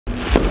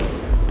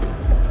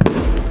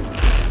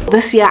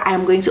this year I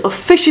am going to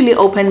officially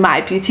open my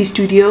beauty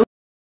studio.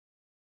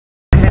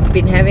 I have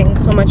been having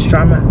so much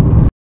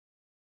drama.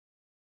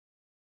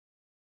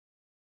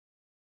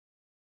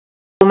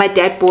 My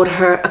dad bought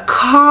her a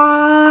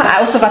car.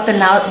 I also got the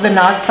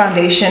NARS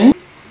foundation.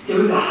 It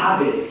was a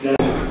habit that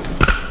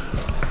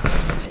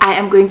I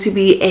am going to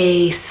be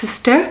a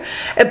sister,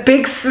 a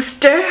big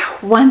sister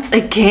once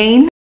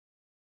again.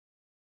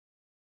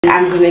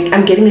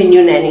 I'm getting a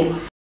new nanny.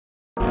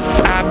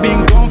 I've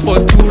been gone for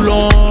too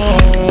long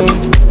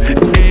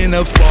in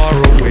a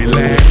faraway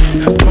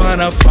land, trying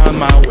to find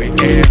my way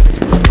in,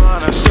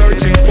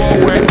 searching for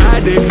where I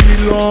did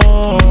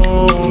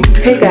belong.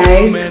 Hey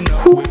guys,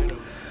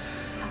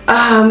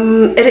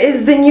 it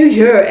is the new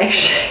year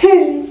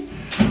actually,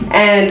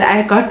 and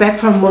I got back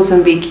from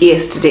Mozambique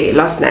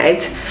last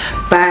night,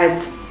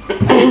 but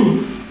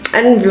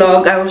I didn't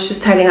vlog. I was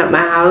just tidying up my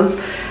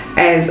house,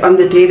 as on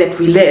the day that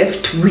we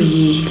left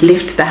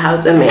the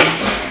house a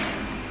mess.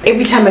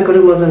 Every time I go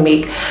to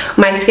Mozambique,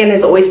 my skin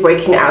is always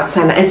breaking out,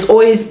 Sana. It's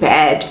always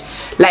bad.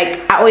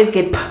 Like, I always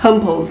get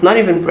pimples, not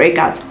even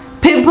breakouts,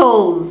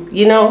 pimples,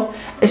 you know.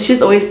 It's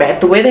just always bad.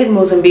 The weather in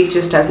Mozambique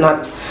just does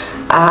not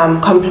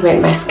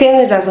complement my skin.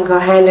 It doesn't go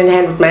hand in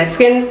hand with my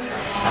skin,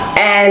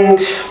 and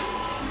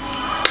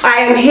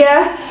I am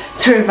here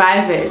to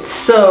revive it.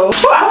 So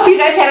I hope you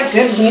guys had a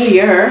good new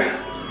year.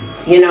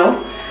 You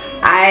know,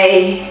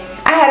 I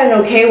had an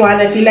okay one.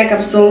 I feel like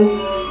I'm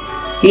still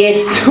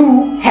yet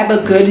to have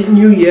a good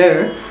new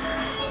year,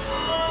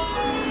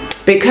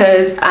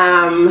 because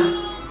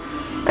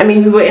I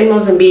mean, we were in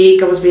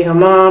Mozambique, I was being a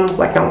mom,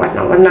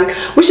 whatnot,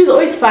 which is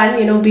always fun,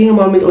 you know. Being a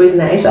mom is always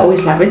nice, I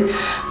always love it,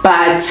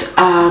 but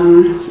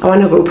I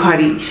want to go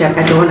party, Shaq.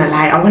 I don't want to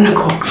lie. I want to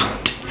go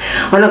out,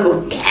 I want to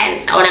go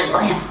dance, I want to go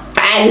have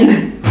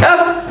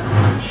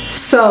fun.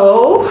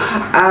 So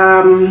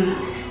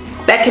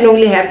that can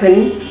only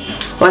happen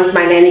once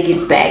my nanny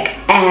gets back,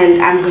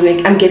 and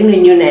I'm getting a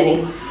new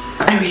nanny.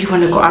 I really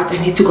want to go out. I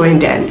need to go and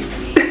dance.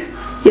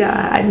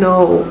 Yeah, I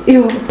know.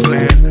 Ew.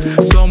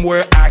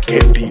 Somewhere I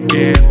can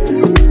begin.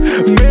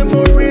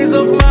 Memories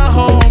of my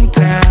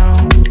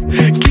hometown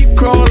keep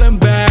crawling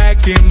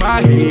back in my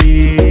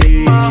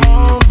head. My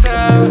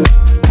hometown.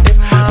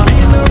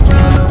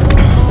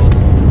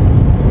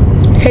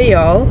 Hey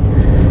y'all.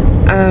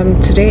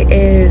 Today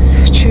is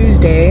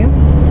Tuesday,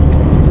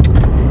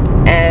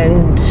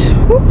 and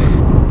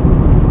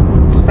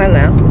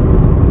Sana,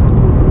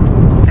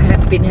 I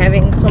have been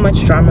having so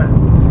much drama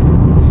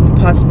the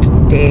past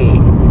day.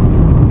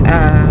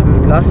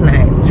 Last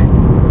night,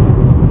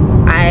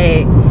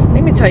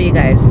 let me tell you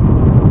guys,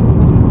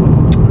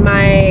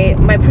 my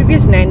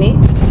previous nanny,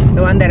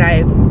 the one that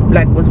I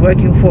was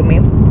working for me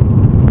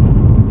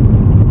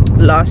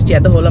last year,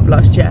 the whole of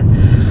last year,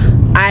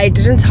 I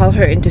didn't tell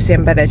her in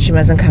December that she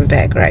mustn't come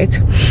back, right?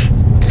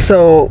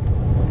 So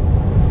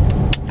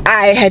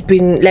I had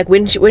been like,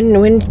 when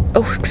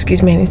oh,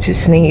 excuse me, I need to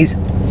sneeze.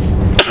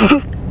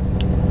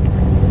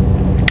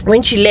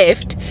 When she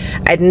left,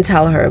 I didn't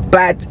tell her,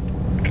 but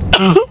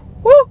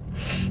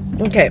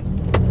okay,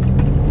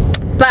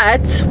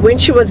 but when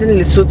she was in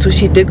Lesotho,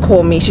 she did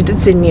call me. She did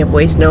send me a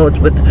voice note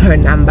with her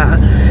number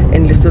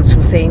in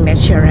Lesotho saying that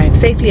she arrived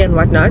safely and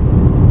whatnot.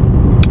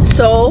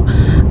 So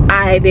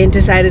I then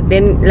decided,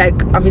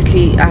 like,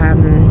 obviously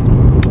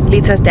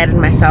Lita's dad and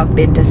myself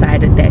then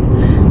decided that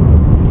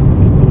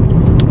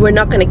we're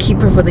not gonna keep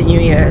her for the new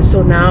year.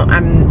 So now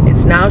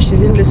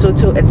she's in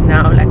Lesotho. It's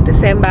now like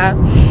December,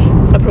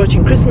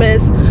 approaching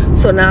Christmas.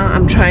 So now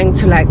I'm trying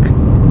to like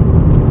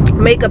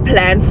make a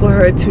plan for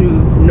her to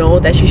know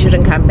that she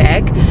shouldn't come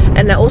back.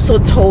 And I also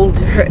told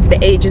her, the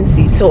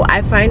agency, so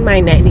I find my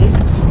nannies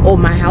or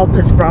my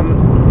helpers from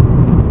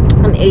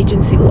an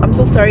agency. Oh, I'm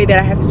so sorry that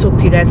I have to talk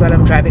to you guys while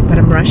I'm driving, but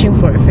I'm rushing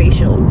for a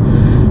facial.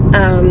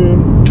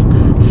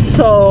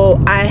 So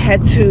I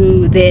had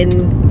to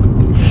then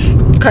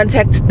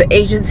contact the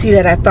agency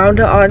that I found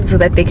her on, so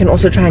that they can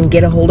also try and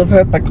get a hold of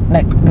her, but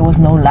like there was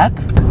no luck.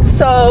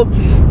 So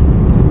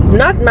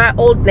not my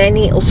old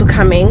nanny also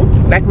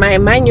coming, like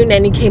my new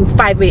nanny came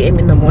 5 a.m.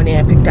 in the morning.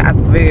 I picked her up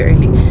very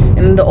early,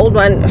 and the old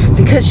one,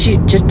 because she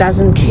just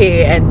doesn't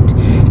care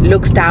and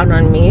looks down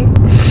on me,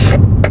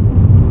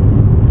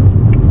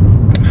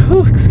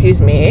 oh, excuse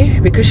me,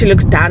 because she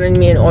looks down on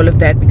me and all of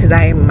that, because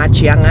I am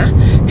much younger,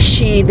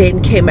 she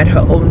then came at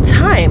her own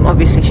time.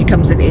 Obviously she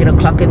comes at 8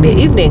 o'clock in the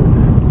evening.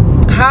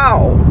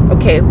 How?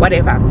 Okay,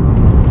 whatever.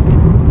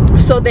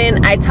 So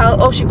then I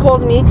tell, oh, she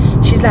calls me,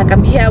 she's like,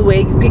 I'm here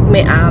where you pick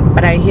me up,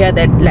 but I hear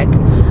that like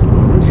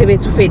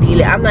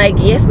I'm like,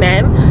 yes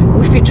ma'am,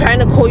 we've been trying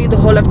to call you the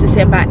whole of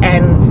December,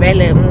 and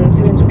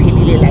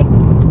like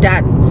it's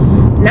done.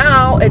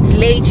 Now it's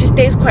late, she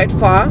stays quite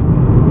far,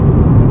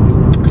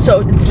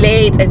 so it's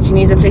late and she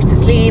needs a place to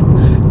sleep.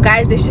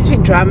 Guys, there's just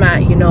been drama,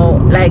 you know,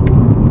 like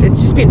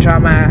it's just been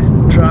drama,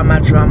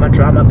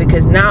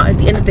 because now at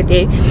the end of the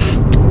day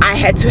I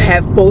had to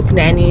have both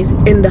nannies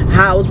in the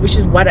house, which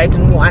is what I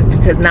didn't want,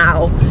 because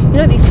now, you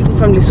know, these people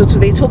from Lesotho,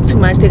 they talk too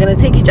much. They're gonna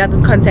take each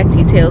other's contact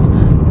details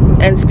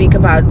and speak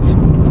about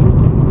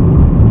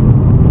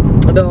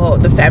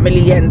the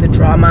family and the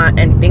drama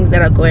and things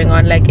that are going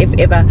on. Like if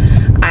ever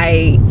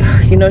I,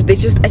 you know, I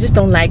just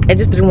don't like, I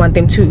just didn't want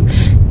them to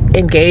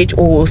engage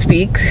or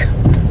speak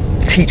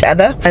to each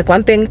other. Like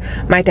one thing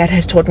my dad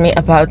has taught me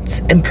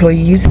about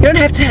employees, you don't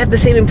have to have the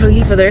same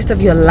employee for the rest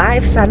of your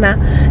life, Sana.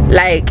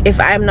 Like if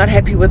I'm not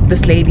happy with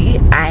this lady,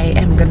 I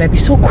am gonna be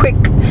so quick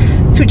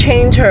to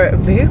change her,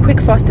 very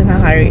quick, fast, in a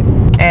hurry.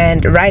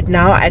 And right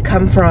now I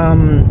come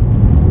from,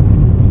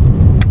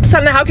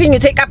 Sana, how can you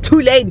take up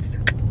 2 lanes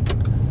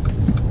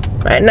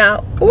right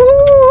now?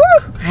 Ooh,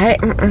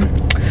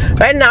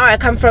 right now I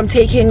come from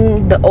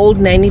taking the old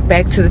nanny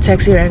back to the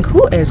taxi rank.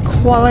 Who is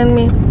calling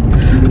me?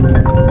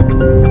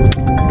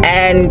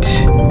 And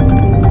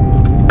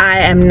I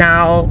am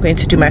now going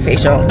to do my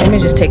facial. Let me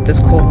just take this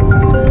call.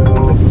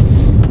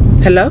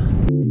 Hello?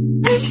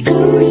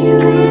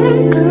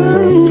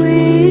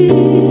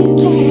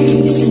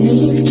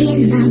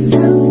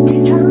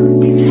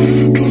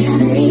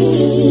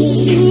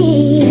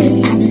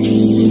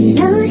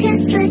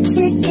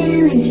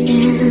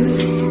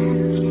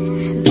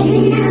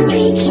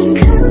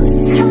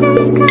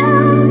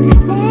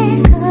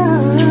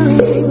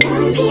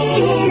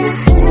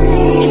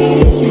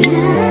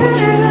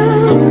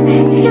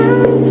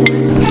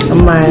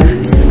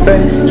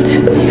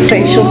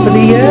 Facial for the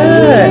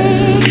year.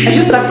 I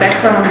just got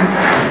back from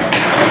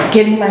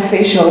getting my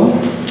facial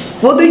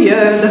for the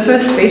year, the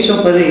first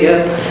facial for the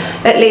year.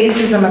 That lady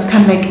says I must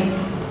come back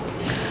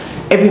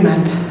every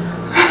month.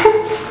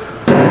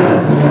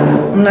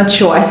 I'm not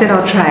sure. I said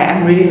I'll try.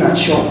 I'm really not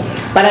sure.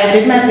 But I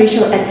did my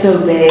facial at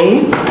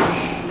Sorbet.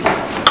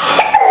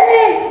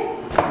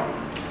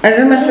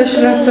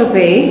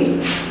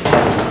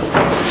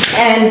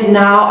 And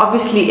now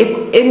obviously if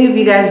any of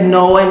you guys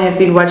know and have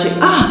been watching,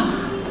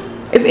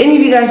 if any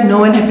of you guys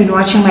know and have been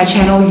watching my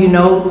channel, you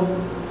know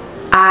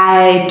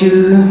I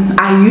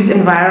use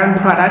Environ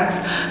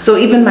products. So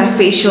even my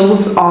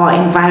facials are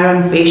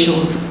Environ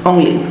facials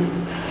only.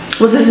 It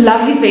was a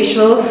lovely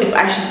facial, if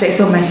I should say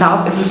so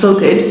myself. It was so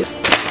good.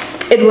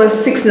 It was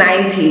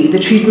 $6.90, the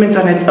treatment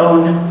on its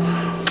own.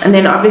 And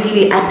then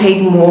obviously I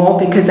paid more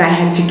because I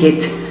had to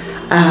get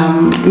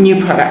new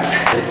products.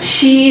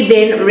 She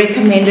then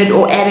recommended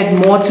or added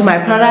more to my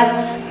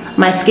products,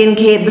 my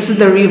skincare. This is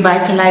the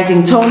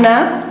revitalizing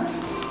toner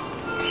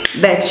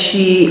that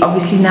she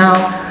obviously now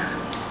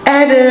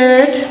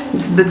added.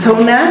 This is the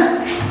toner,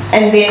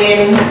 and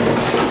then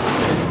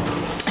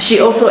she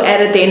also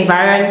added the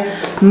Environ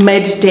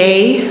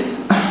midday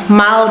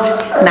mild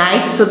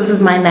night. So this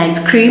is my night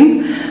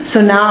cream. So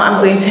now I'm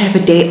going to have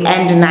a day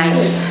and a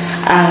night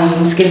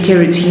skincare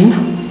routine.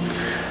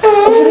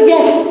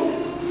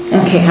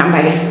 Okay, I'm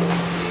ready.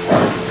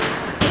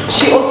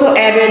 She also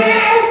added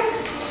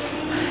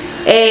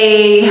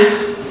a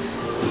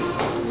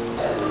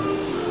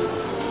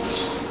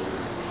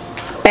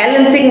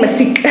balancing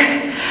masik.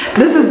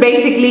 This is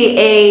basically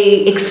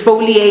a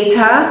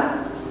exfoliator.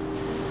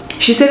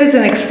 She said it's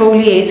an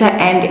exfoliator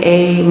and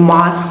a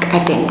mask, I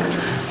think.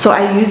 So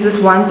I use this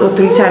once or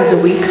 3 times a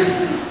week.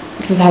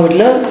 This is how it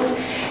looks.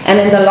 And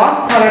then the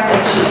last product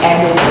that she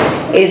added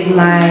is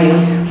my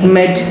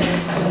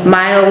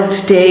mild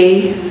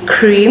day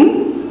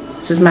cream.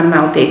 This is my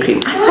mild day cream.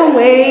 I can't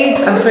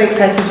wait. I'm so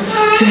excited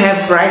to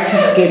have brighter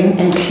skin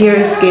and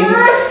clearer skin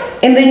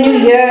in the new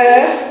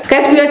year.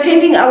 Guys, we are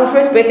attending our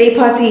first birthday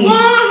party.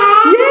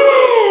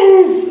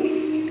 Yes!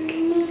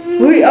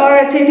 We are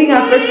attending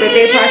our first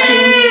birthday party.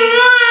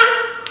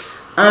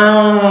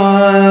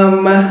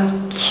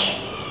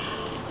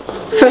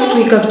 First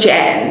week of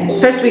Jan.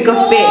 First week of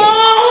Feb.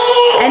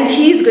 And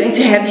he's going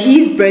to have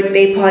his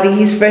birthday party,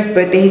 his first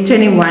birthday. He's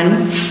turning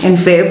 1 in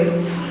Feb.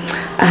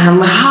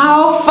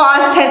 How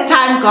fast has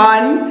time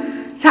gone?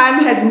 Time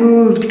has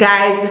moved,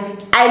 guys.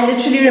 I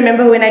literally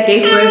remember when I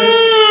gave birth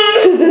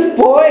to this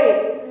boy.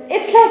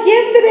 It's like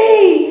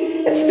yesterday.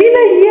 It's been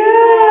a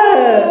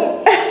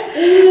year.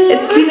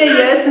 It's been a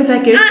year since I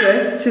gave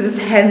birth to this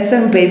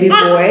handsome baby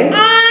boy.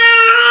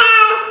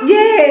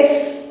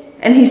 Yes.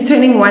 And he's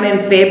turning 1 in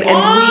Feb, and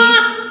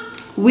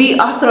we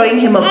are throwing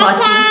him a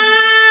party.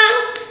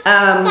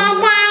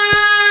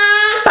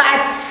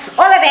 But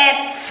all of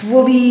that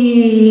will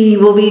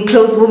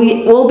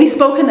be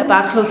spoken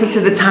about closer to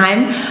the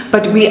time.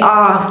 But we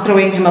are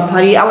throwing him a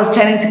party. I was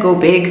planning to go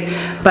big,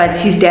 but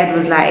his dad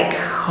was like,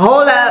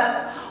 hold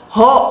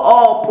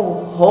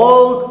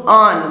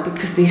on,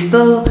 because there's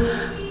still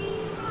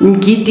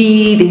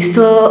giddy, there's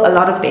still a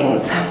lot of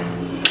things.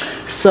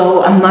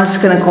 So I'm not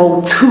just gonna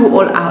go too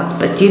all out,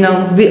 but you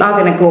know, we are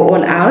gonna go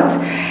all out.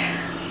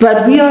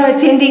 But we are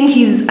attending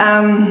his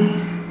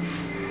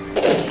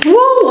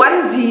whoa, what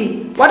is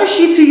he? What is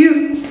she to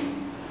you?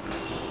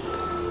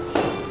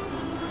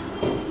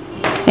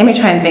 Let me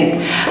try and think.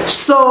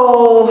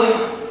 So,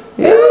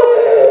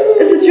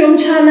 is it your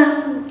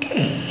Mchana?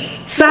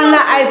 Sana,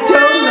 I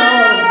don't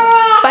know.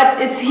 But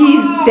it's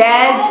his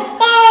dad's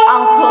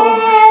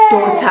uncle's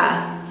daughter.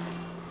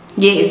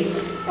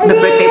 Yes, the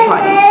birthday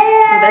party.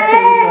 So that's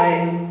where we're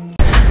going.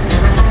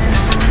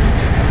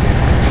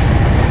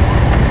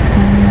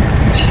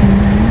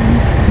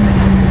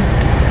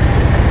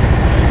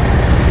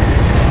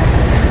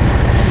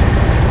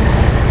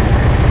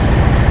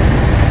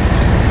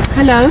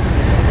 Hello.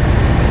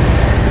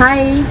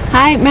 Hi.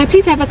 Hi, may I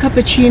please have a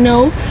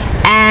cappuccino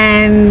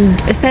and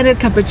a standard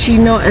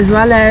cappuccino as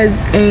well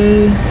as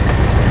a,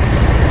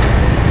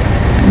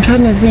 I'm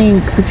trying to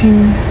think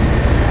between,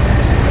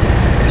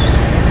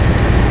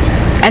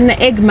 and an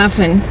egg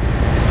muffin.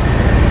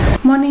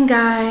 Morning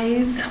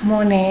guys,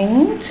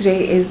 morning.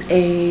 Today is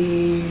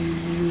a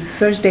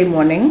Thursday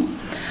morning.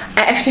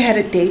 I actually had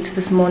a date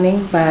this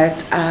morning, but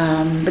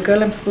the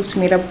girl I'm supposed to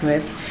meet up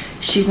with,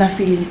 she's not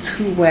feeling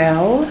too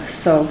well,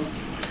 so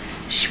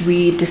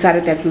we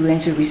decided that we were going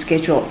to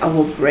reschedule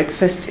our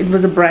breakfast. It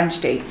was a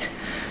brunch date.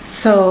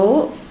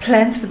 So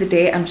plans for the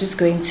day, I'm just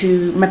going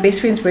to, my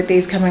best friend's birthday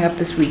is coming up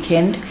this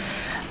weekend,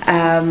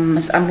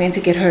 so I'm going to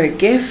get her a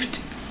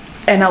gift,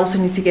 and I also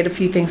need to get a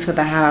few things for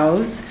the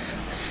house.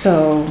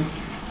 So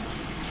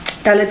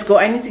now let's go.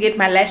 I need to get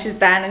my lashes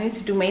done. I need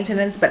to do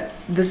maintenance, but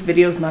this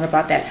video is not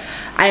about that.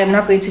 I am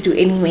not going to do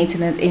any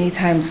maintenance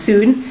anytime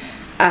soon,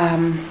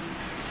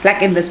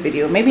 like in this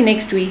video, maybe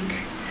next week.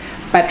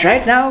 But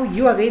right now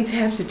you are going to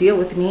have to deal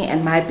with me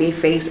and my bare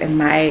face and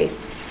my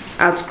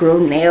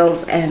outgrown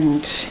nails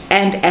and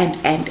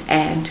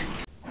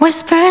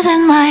whispers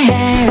in my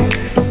head.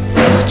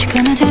 What you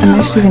gonna do? I'm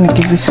actually gonna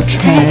give this a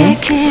try.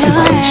 It's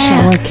a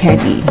shower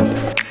caddy.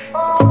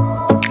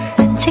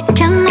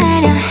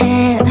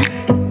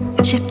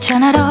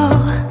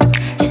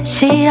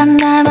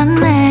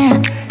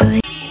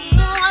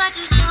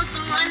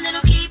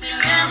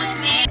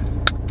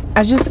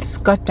 I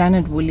just got done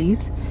at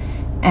Woolies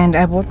and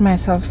I bought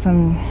myself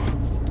some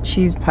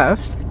cheese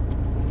puffs.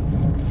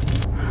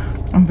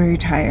 I'm very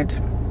tired.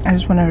 I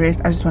just want to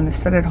rest. I just want to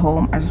sit at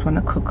home. I just want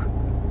to cook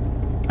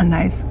a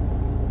nice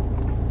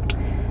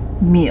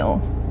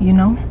meal, you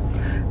know.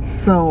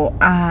 So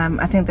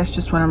I think that's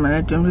just what I'm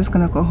gonna do. I'm just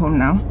gonna go home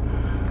now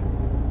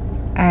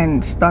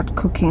and start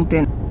cooking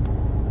dinner.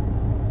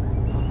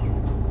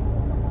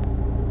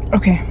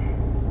 Okay,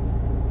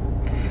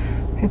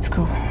 let's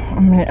go.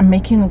 I'm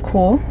making a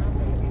call.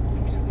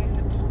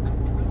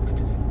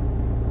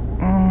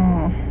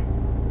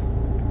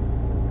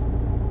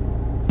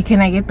 Can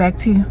I get back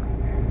to you? No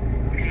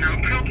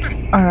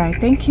problem. All right,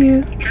 thank you.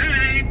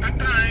 Okay,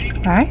 bye-bye.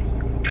 Bye.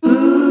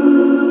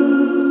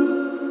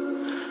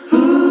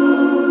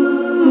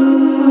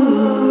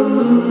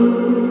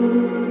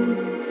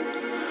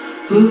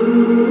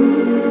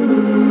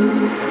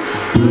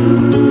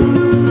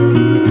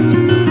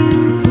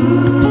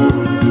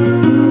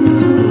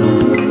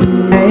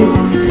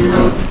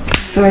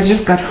 Guys, so I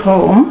just got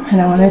home and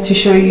I wanted to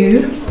show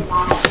you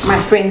my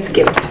friend's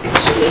gift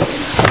actually.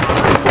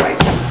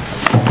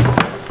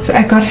 So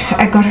I got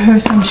her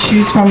some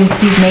shoes from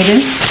Steve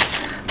Madden.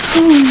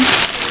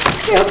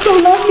 They are so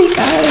lovely,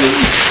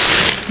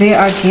 guys. They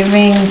are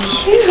giving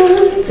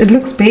cute. It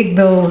looks big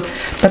though,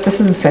 but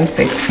this is a size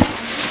 6.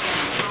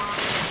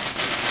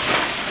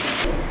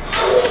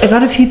 I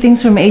got a few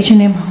things from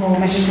H&M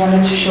home. I just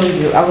wanted to show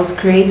you. I was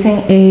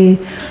creating a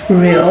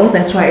reel.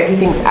 That's why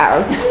everything's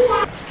out.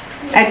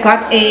 I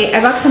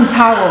got some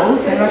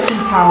towels.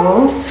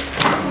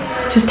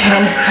 Just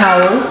hand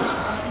towels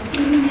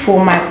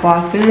for my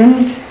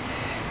bathrooms.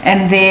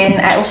 And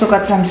then I also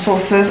got some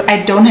sauces.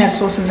 I don't have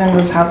sauces in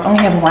this house. I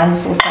only have one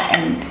saucer,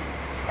 and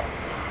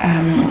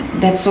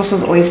that sauce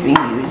is always being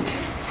used.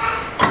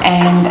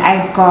 And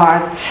I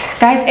got,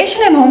 guys,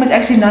 H&M home is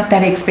actually not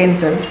that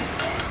expensive,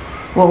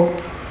 well,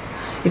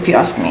 if you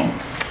ask me.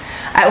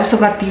 I also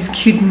got these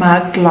cute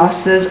mug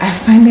glasses. I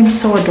find them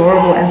so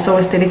adorable and so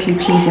aesthetically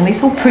pleasing. They're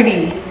so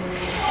pretty.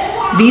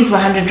 These were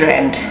 100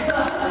 Rand.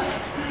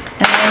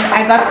 And then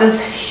I got this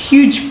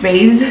huge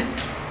vase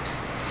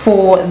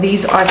for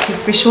these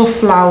artificial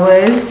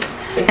flowers.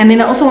 And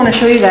then I also want to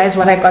show you guys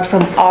what I got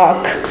from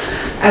ARC.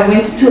 I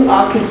went to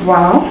ARC as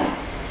well.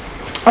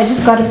 I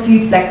just got a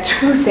few, like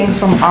 2 things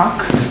from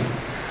ARC.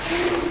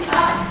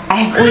 I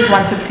have always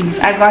wanted these.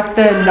 I got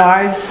the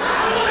NARS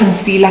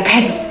concealer.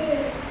 Guys,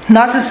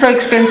 NARS is so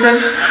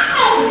expensive.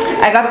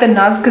 I got the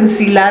NARS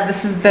concealer.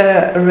 This is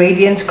the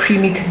Radiant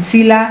Creamy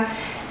Concealer,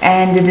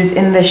 and it is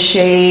in the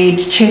shade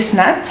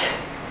Chestnut.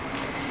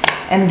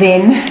 And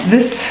then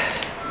this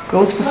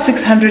goes for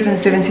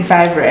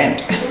 675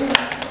 Rand.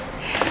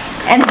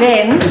 And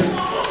then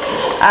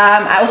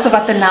I also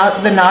got the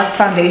NARS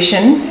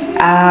foundation.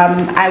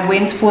 I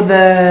went for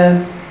the,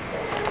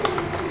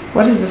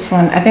 what is this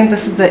one? I think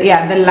this is the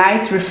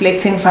light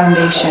reflecting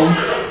foundation.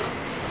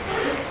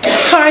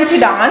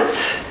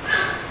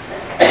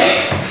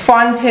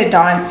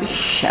 Fontedant.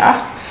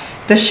 Yeah.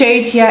 The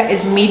shade here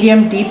is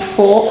medium deep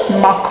 4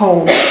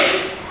 Mako.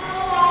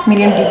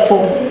 Medium deep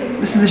 4.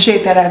 This is the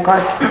shade that I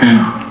got.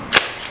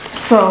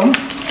 So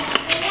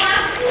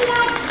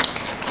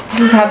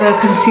this is how the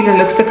concealer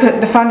looks.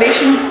 The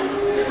foundation,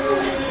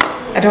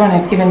 I don't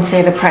want to even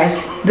say the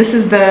price. This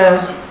is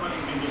the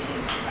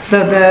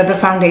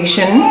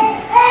foundation.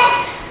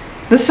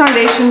 This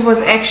foundation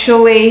was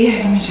actually,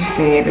 let me just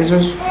say it, this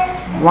was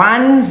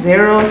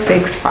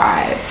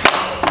 1065.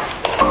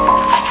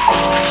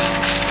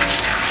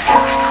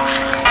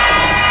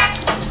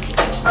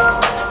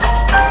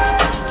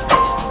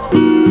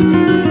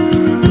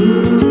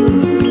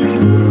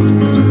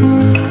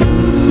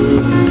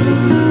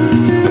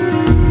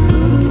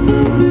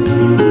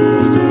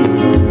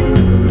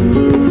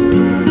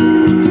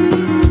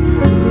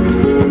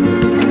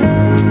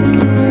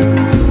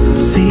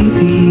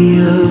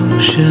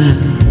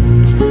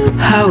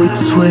 how it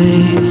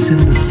sways in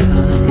the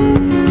sun,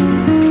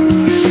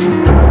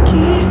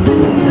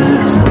 keeping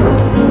our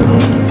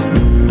stories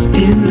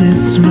in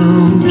its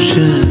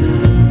motion.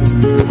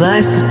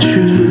 Lies the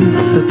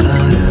truth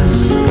about us.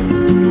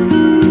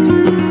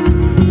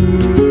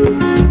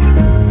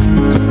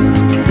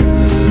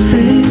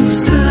 Things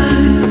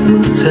time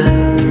will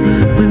tell,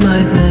 we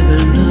might never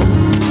know.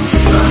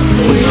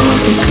 We all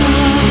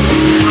become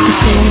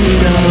before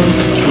it all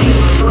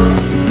begins.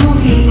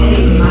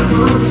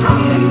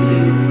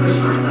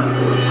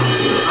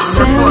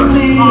 Send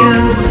me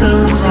your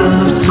songs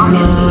of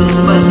tomorrow.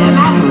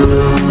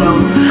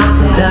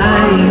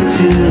 Dying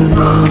to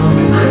know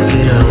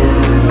it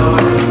all.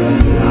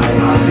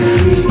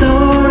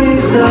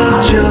 Stories of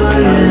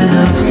joy and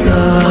of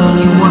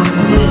sorrow.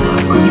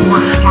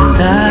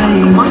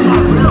 Dying to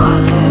know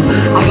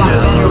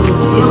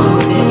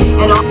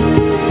it all.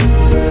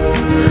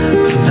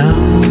 To know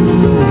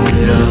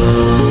it all.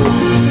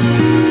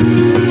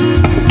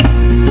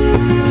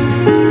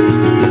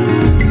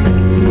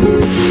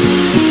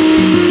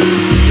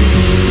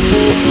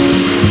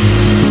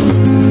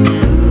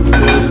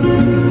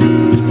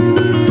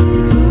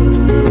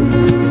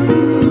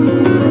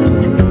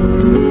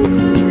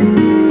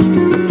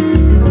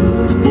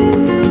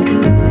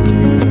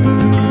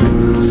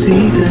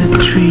 See the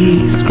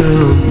trees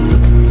grow,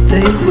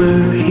 they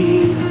were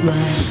here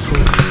long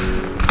before.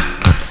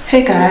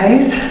 Hey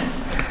guys.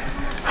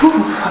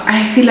 Whew,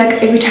 I feel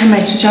like every time I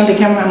switch on the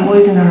camera I'm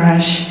always in a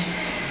rush,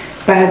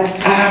 but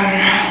I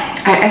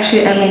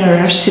actually am in a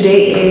rush.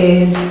 Today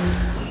is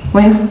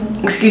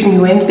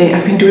Wednesday.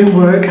 I've been doing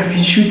work, I've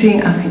been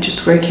shooting, I've been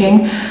just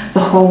working the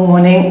whole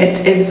morning.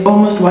 It is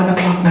almost 1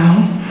 o'clock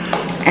now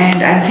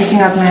and I'm taking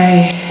out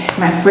my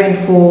friend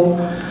for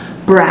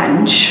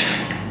brunch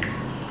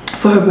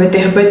for her birthday.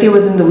 Her birthday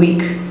was in the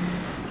week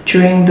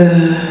during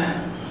the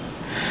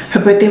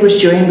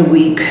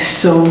week,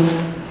 so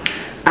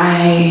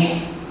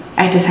I'm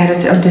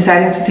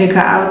deciding to take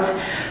her out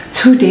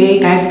today.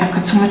 Guys, I've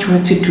got so much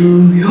work to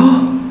do,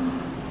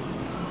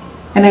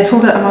 and I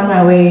told her I'm on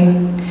my way.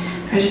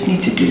 I just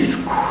need to do this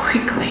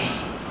quickly.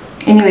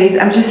 Anyways,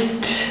 I'm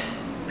just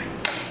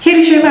here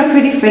to show you my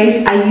pretty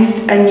face. I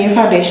used a new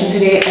foundation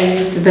today. I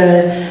used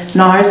the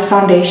NARS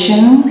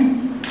foundation.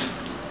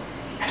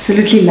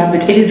 Absolutely love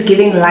it. It is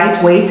giving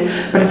lightweight,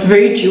 but it's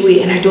very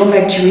dewy, and I don't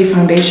like dewy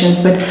foundations,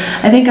 but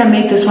I think I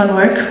made this one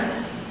work.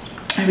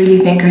 I really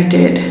think I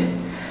did.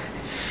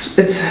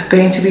 It's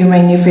going to be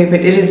my new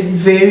favorite. It is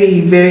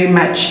very, very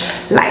much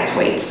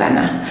lightweight,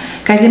 Sana.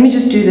 Guys, let me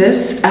just do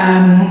this,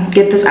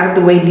 get this out of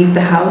the way, leave the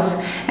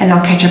house, and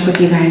I'll catch up with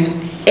you guys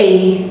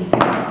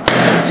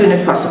as soon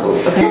as possible,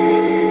 okay?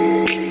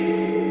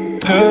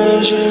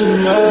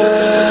 Persian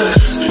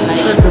rose,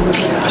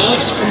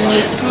 she's from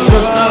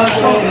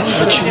Nicaragua,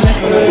 but she's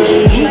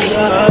Persian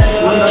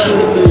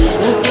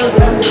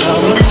How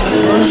we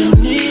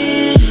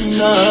turning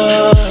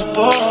up,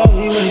 boy,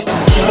 we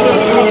wasting time.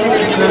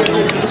 Girl,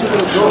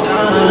 don't waste my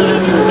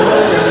time,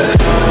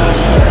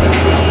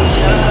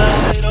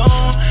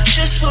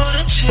 just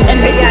wanna chill. And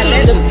maybe I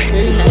let them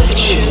very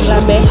nice. I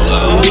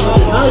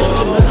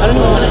don't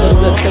know what those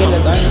little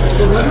trailers are.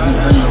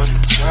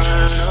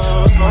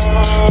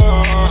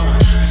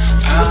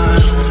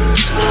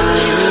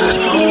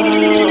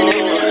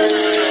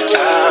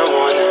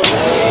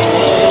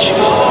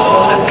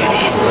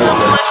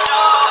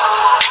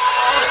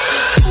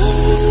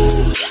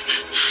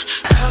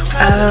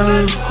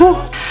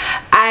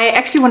 I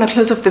actually want to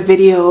close off the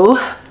video,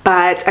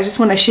 but I just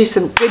want to share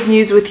some good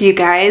news with you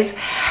guys.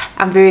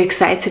 I'm very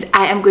excited.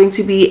 I am going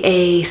to be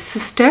a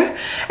sister,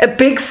 a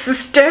big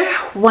sister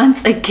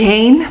once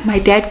again. My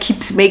dad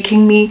keeps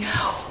making me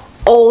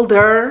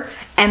older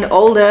and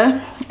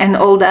older and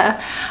older.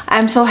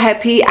 I'm so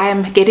happy.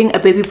 I'm getting a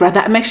baby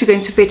brother. I'm actually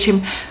going to fetch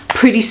him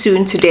pretty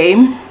soon today.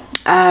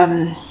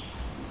 I'm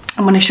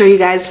going to show you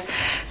guys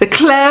the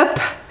clip.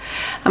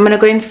 I'm gonna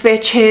go and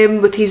fetch him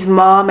with his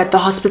mom at the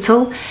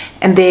hospital,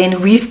 and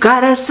then we've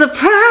got a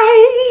surprise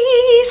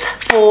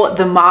for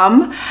the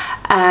mom.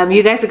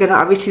 You guys are gonna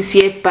obviously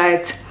see it,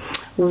 but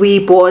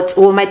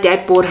my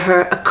dad bought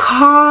her a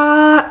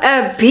car,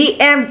 a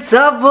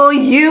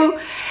BMW,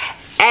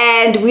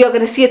 and we are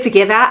gonna see it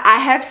together. I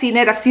have seen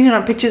it. I've seen it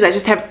on pictures. I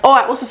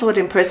also saw it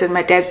in person.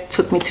 My dad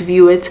took me to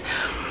view it.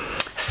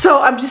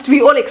 So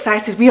we're all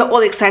excited. We are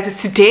all excited.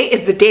 Today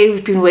is the day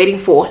we've been waiting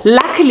for.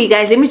 Luckily,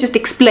 guys, let me just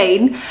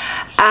explain.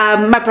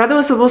 My brother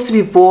was supposed to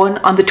be born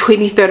on the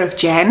 23rd of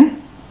Jan.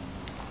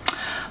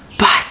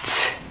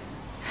 But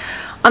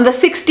on the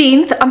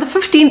 15th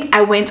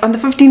I went, on the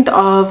 15th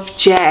of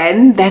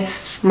Jan,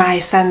 that's my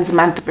son's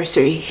month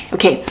anniversary.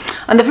 Okay,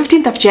 on the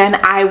 15th of Jan,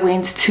 I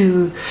went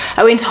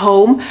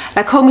home.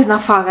 Like, home is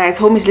not far, guys.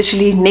 Home is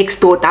literally next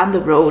door, down the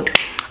road.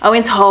 I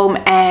went home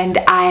and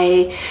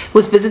I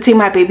was visiting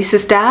my baby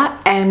sister,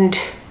 and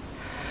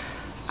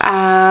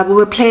we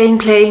were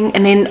playing,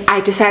 and then I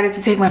decided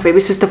to take my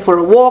baby sister for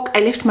a walk. I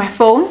left my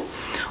phone.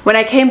 When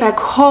I came back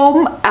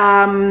home,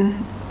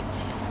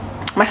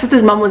 my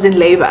sister's mom was in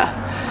labor.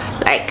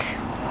 Like,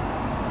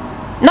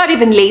 not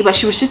even labor,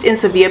 she was just in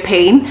severe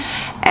pain,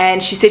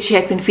 and she said she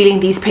had been feeling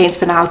these pains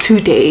for now 2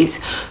 days.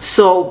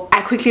 So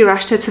I quickly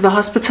rushed her to the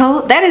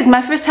hospital. That is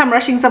my first time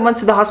rushing someone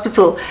to the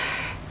hospital.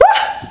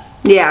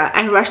 Yeah,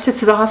 I rushed her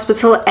to the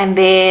hospital, and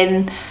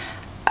then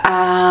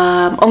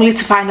only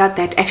to find out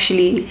that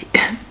actually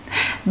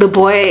the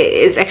boy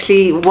is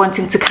actually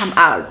wanting to come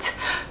out.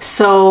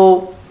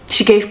 So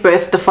she gave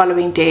birth the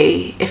following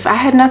day. If I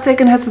had not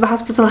taken her to the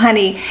hospital,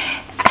 honey,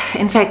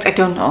 in fact, I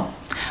don't know.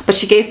 But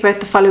she gave birth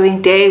the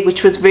following day,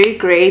 which was very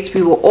great.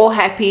 We were all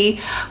happy,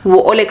 we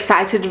were all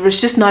excited. It was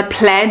just not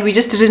planned. We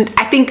just didn't,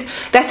 I think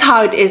that's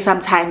how it is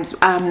sometimes.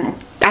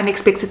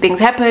 Unexpected things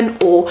happen,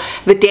 or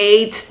the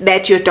date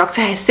that your doctor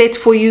has set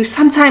for you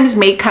sometimes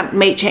may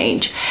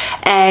change,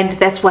 and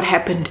that's what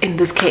happened in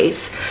this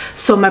case.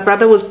 So my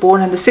brother was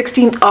born on the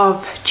 16th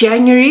of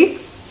January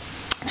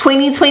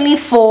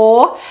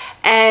 2024.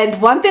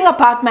 And one thing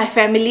about my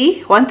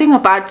family,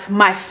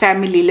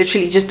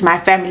 literally just my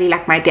family,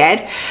 like my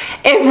dad,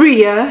 every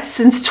year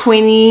since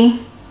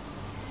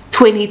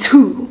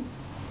 2022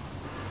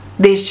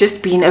 there's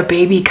just been a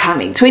baby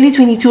coming.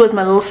 2022 was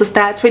my little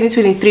sister,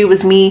 2023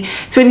 was me,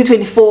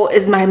 2024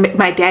 is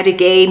my dad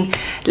again.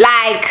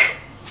 Like,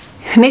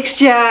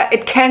 next year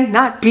it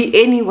cannot be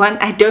anyone.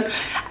 I don't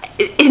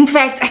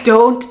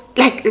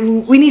like,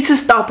 we need to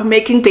stop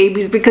making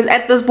babies, because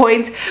at this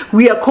point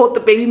we are called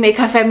the baby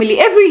maker family.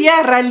 Every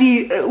year,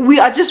 Rally, we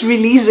are just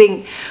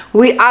releasing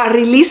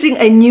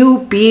a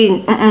new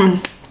being.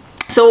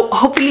 So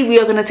hopefully we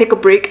are going to take a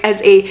break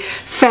as a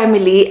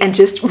family and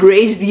just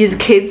raise these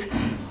kids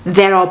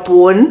that are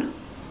born,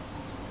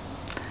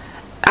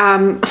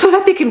 so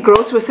that they can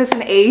grow to a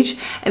certain age,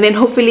 and then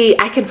hopefully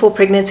I can fall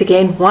pregnant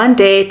again one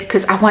day,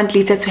 because I want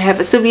Lita to have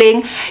a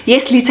sibling.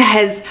 Yes, Lita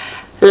has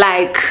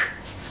like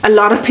a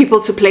lot of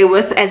people to play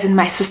with, as in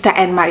my sister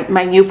and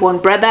my newborn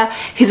brother.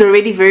 He's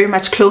already very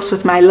much close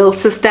with my little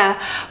sister,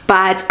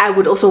 but I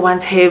would also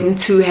want him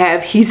to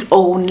have his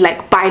own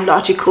like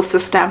biological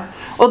sister.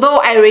 Although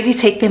I already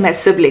take them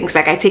as siblings,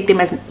 like I take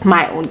them as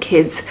my own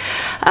kids.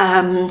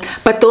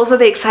 But those are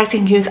the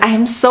exciting news. I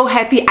am so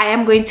happy. I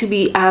am going to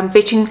be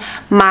fetching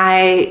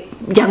my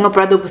younger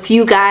brother with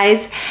you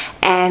guys,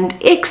 and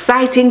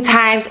exciting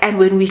times, and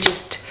when we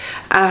just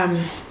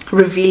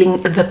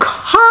revealing the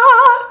car.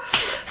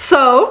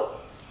 So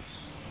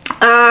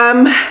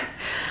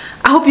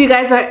I hope you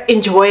guys are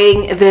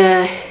enjoying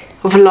the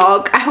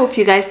vlog. I hope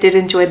you guys did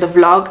enjoy the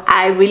vlog.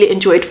 I really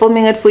enjoyed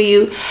filming it for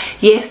you.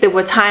 Yes, there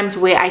were times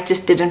where I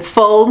just didn't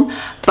film,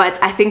 but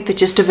I think the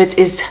gist of it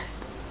is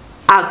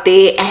out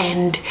there.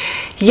 And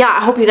yeah,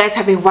 I hope you guys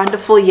have a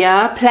wonderful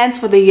year. Plans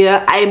for the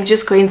year, I am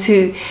just going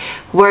to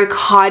work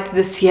hard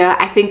this year.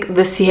 I think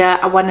this year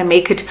I want to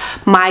make it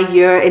my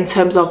year in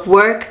terms of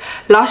work.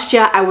 Last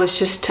year I was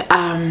just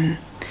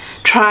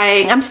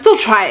trying. I'm still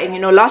trying, you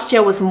know. Last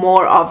year was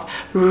more of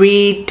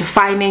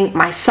redefining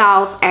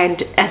myself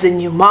and as a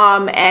new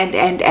mom and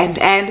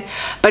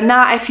but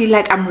now I feel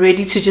like I'm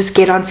ready to just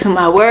get onto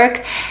my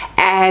work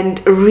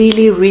and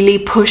really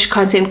push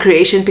content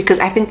creation, because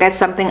I think that's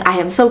something I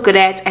am so good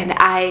at and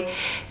I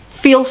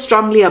feel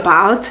strongly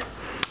about.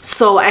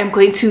 So I'm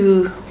going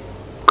to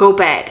go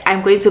back. I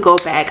am going to go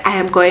back. I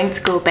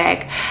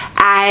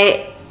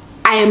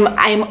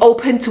am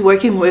open to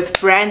working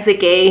with brands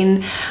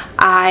again.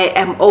 I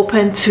am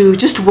open to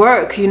just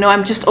work, you know.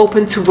 I'm just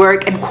open to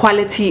work and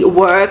quality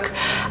work.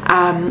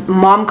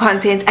 Mom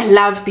content. I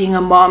love being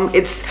a mom.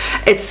 It's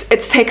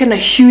taken a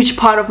huge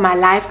part of my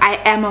life. I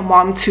am a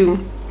mom to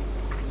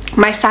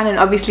my son and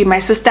obviously my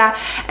sister,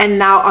 and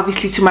now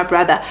obviously to my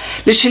brother.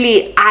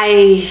 Literally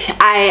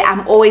I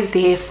am always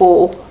there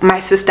for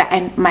my sister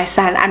and my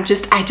son. I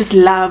just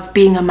love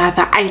being a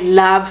mother. I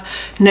love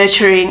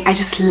nurturing. I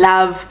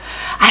love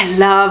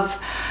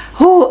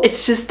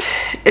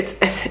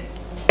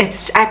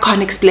I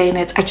can't explain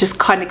it. I just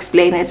can't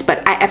explain it,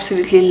 but I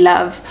absolutely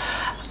love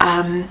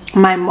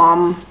my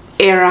mom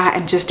era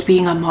and just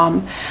being a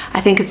mom.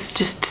 I think it's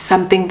just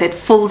something that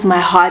fills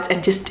my heart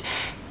and just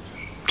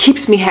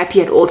keeps me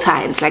happy at all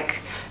times. Like,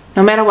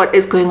 no matter what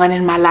is going on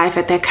in my life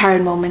at that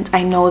current moment,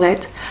 I know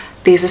that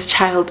there's this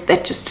child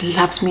that just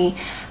loves me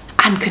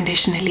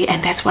unconditionally,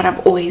 and that's what I've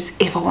always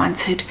ever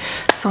wanted.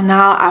 So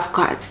now I've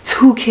got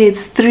 2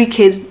 kids, 3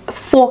 kids,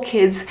 4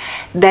 kids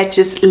that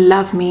just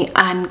love me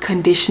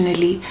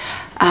unconditionally.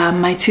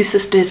 My 2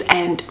 sisters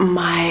and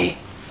my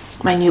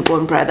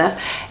newborn brother,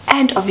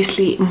 and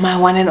obviously my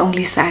one and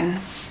only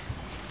son.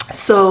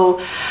 So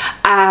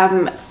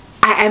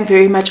I am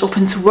very much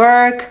open to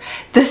work.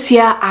 This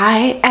year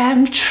I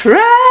am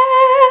traveling.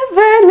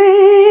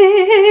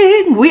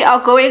 We are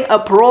going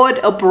abroad,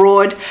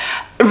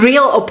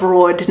 real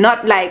abroad,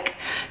 not like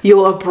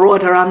you're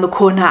abroad around the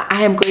corner.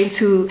 I am going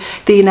to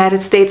the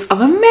United States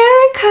of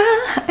America.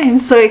 I'm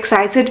so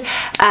excited,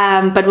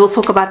 but we'll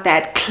talk about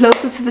that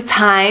closer to the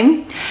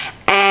time.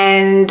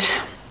 And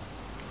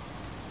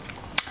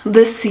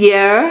this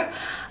year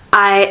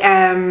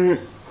I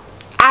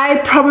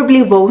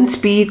probably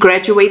won't be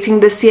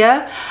graduating this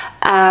year.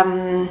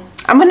 I'm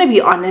gonna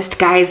be honest,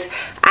 guys.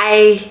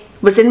 I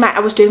was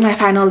doing my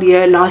final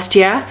year last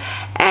year,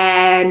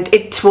 and and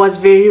it was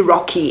very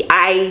rocky.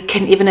 I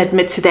can even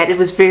admit to that. It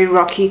was very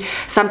rocky.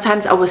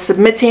 Sometimes I was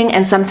submitting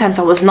and sometimes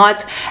I was not,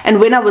 and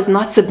when I was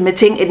not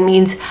submitting, it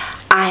means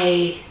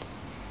I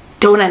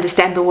don't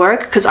understand the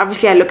work, because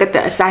obviously I look at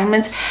the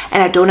assignment and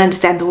I don't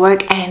understand the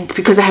work, and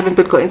because I haven't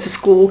been going to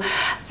school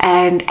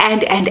and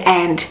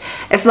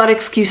it's not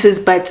excuses,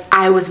 but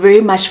I was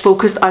very much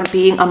focused on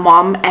being a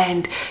mom,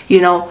 and you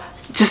know,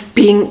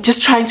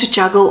 just trying to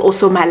juggle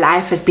also my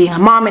life as being a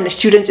mom and a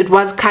student. It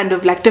was kind of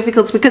like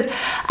difficult because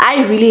I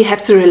really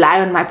have to rely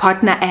on my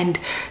partner and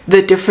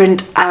the different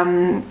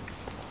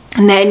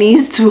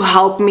nannies to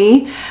help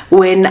me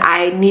when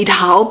I need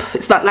help.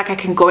 It's not like I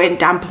can go and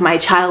dump my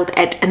child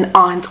at an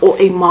aunt or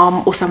a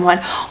mom or someone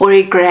or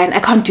a gran.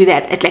 I can't do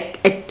that.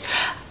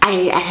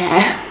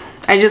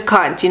 I just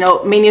can't, you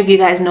know. Many of you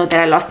guys know that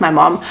I lost my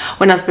mom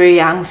when I was very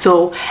young,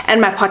 so, and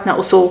my partner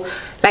also,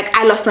 like,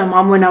 I lost my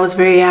mom when I was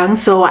very young,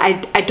 so I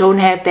don't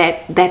have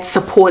that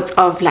support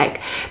of like,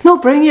 no,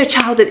 bring your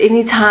child at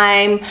any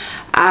time,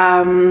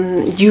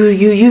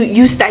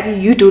 you study,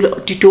 you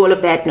do all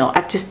of that. No,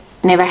 I've just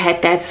never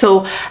had that.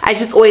 So I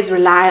just always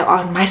rely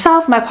on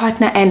myself, my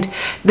partner, and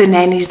the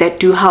nannies that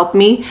do help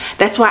me.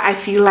 That's why I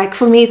feel like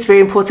for me it's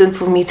very important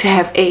for me to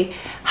have a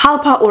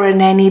helper or a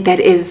nanny that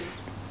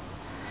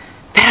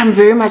I'm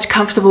very much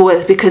comfortable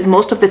with, because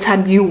most of the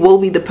time you will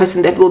be the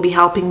person that will be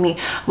helping me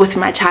with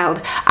my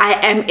child. I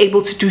am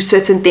able to do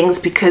certain things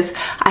because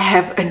I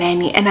have a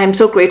nanny, and I'm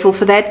so grateful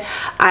for that.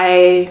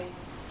 I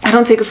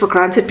don't take it for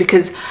granted,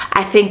 because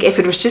I think if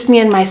it was just me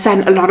and my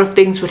son, a lot of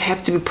things would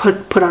have to be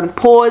put on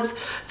pause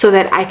so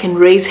that I can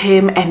raise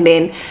him and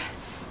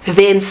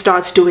then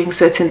start doing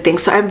certain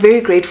things. So I'm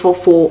very grateful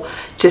for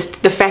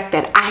just the fact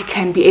that I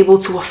can be able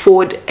to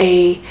afford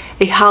a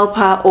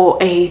helper or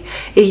a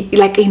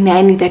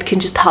nanny that can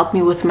just help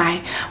me with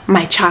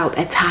my child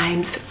at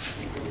times.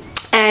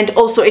 And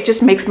also it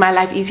just makes my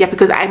life easier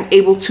because I'm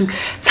able to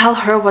tell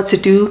her what to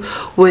do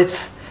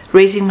with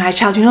raising my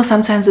child. You know,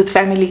 sometimes with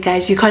family,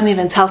 guys, you can't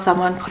even tell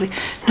someone,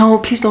 no,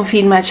 please don't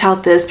feed my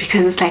child this,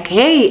 because it's like,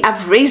 hey,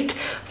 I've raised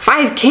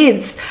 5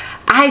 kids,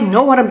 I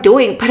know what I'm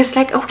doing. But it's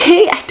like,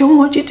 okay, I don't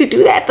want you to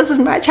do that. This is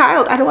my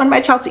child. I don't want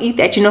my child to eat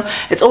that. You know,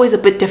 it's always a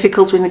bit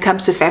difficult when it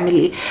comes to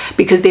family,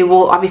 because they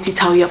will obviously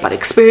tell you about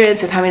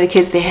experience and how many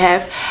kids they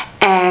have.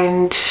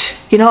 And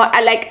you know,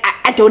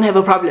 I don't have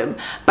a problem,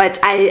 but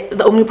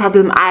the only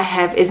problem I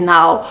have is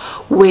now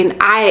when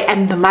I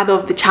am the mother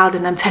of the child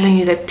and I'm telling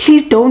you that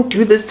please don't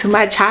do this to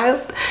my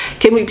child.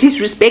 Can we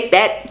please respect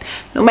that,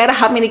 no matter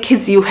how many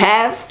kids you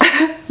have?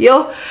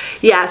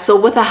 Yeah, so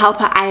with a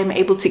helper I am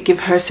able to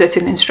give her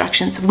certain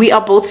instructions. We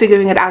are both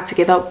figuring it out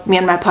together, me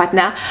and my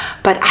partner,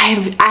 but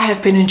I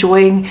have been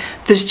enjoying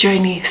this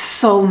journey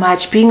so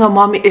much. Being a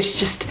mom is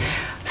just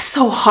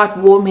so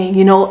heartwarming.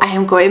 You know, I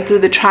am going through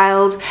the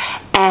trials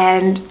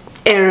and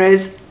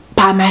errors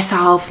by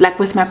myself, like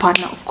with my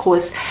partner, of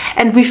course,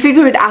 and we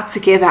figure it out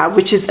together,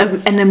 which is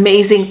an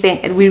amazing thing,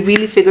 and we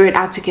really figure it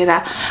out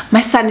together.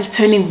 My son is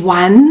turning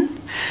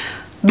 1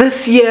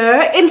 this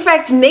year, in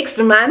fact next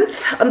month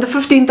on the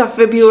 15th of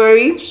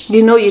February.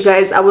 You know, you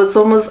guys, I was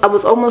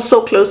almost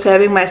so close to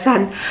having my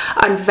son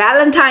on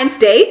Valentine's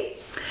Day,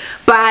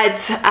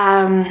 but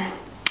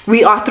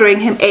we are throwing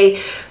him a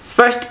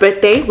first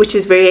birthday, which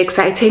is very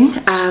exciting.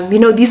 You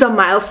know, these are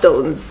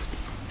milestones,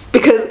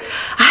 because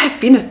I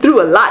have been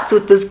through a lot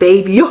with this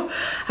baby.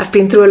 I've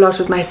been through a lot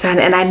with my son,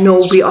 and I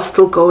know we are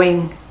still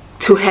going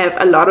to have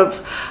a lot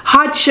of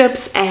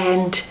hardships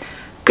and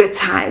good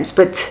times,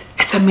 but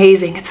it's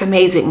amazing. It's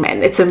amazing,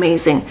 man. It's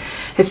amazing.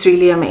 It's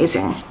really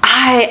amazing.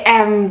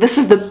 This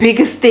is the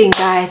biggest thing,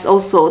 guys.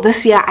 Also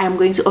this year I am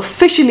going to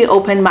officially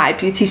open my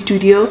beauty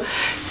studio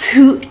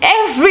to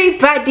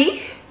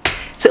everybody,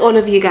 to all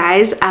of you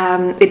guys.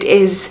 It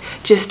is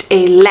just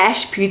a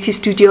lash beauty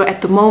studio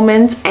at the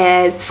moment.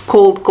 It's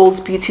called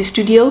Gold's Beauty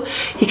Studio.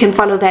 You can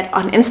follow that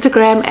on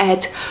Instagram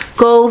at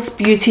Gold's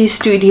Beauty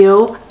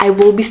Studio. I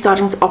will be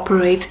starting to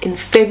operate in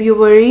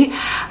February,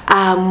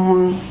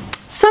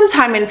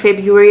 sometime in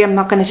February. I'm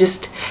not going to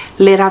just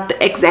let out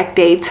the exact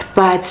date,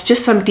 but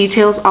just some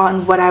details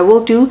on what I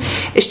will do.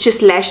 It's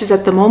just lashes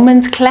at the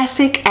moment,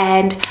 classic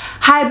and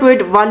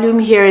hybrid, volume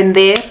here and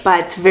there,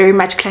 but very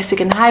much classic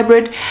and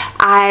hybrid.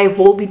 I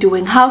will be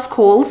doing house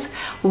calls,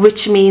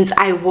 which means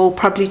I will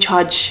probably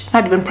charge,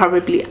 not even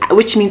probably,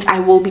 which means I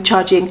will be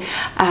charging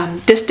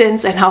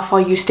distance and how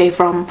far you stay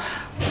from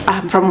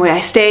where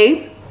I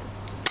stay.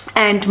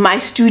 And my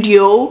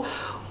studio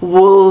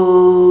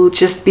will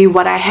just be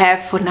what I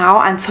have for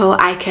now until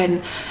I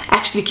can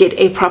actually get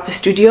a proper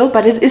studio,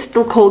 but it is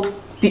still called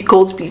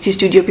Gold's Beauty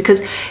Studio because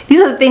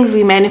these are the things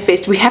we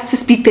manifest. We have to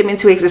speak them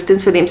into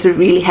existence for them to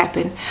really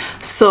happen.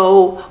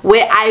 So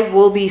where I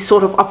will be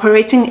sort of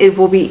operating, it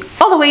will be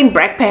all the way in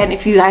Brakpan.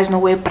 If you guys know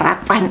where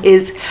Brakpan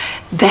is,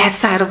 that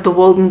side of the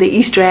world in the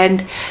East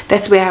Rand,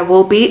 that's where I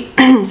will be.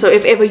 So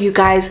if ever you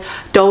guys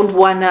don't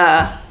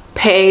wanna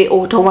pay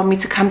or don't want me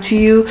to come to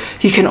you,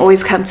 you can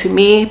always come to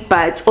me,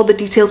 but all the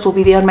details will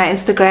be there on my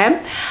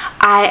Instagram.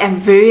 I am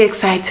very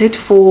excited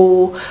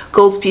for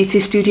Gold's Beauty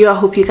Studio. I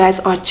hope you guys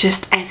are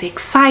just as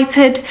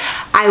excited.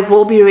 I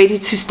will be ready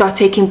to start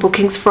taking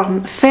bookings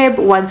from Feb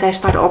once I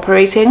start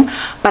operating,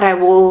 but I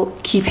will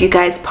keep you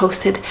guys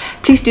posted.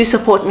 Please do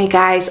support me,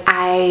 guys.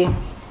 I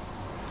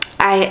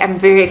am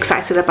very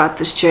excited about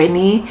this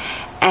journey,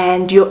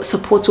 and your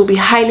support will be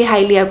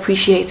highly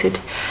appreciated.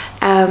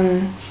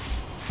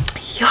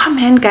 Yeah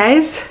man,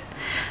 guys,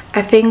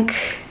 I think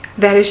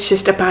that is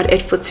just about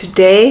it for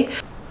today.